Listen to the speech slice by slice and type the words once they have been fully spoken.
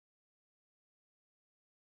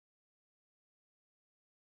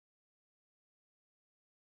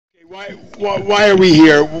Why are we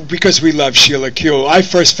here? Because we love Sheila Kuehl. I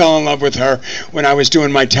first fell in love with her when I was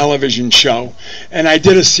doing my television show, and I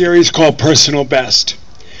did a series called Personal Best.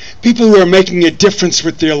 People who are making a difference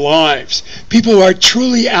with their lives, people who are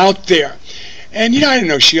truly out there. And I didn't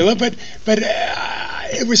know Sheila, but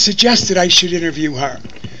it was suggested I should interview her.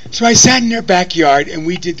 So I sat in her backyard and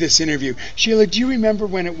we did this interview. Sheila, do you remember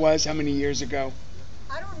when it was? How many years ago?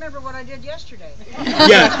 I don't remember what I did yesterday.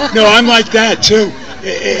 Yeah, no, I'm like that too.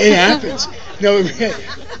 It happens. No,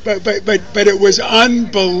 but it was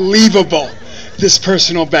unbelievable, this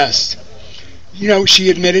Personal Best. She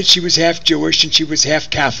admitted she was half Jewish and she was half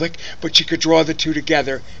Catholic, but she could draw the two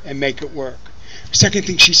together and make it work. Second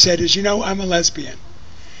thing she said is, I'm a lesbian.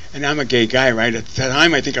 And I'm a gay guy, right? At the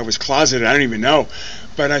time, I think I was closeted. I don't even know.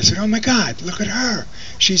 But I said, oh, my God, look at her.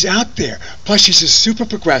 She's out there. Plus, she's a super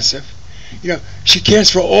progressive. She cares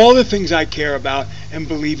for all the things I care about and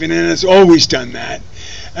believe in, and has always done that.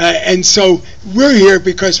 And so we're here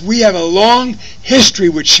because we have a long history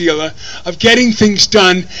with Sheila of getting things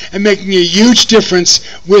done and making a huge difference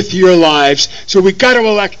with your lives. So we got to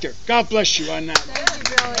elect her. God bless you on that. Thank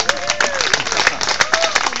you, Billy.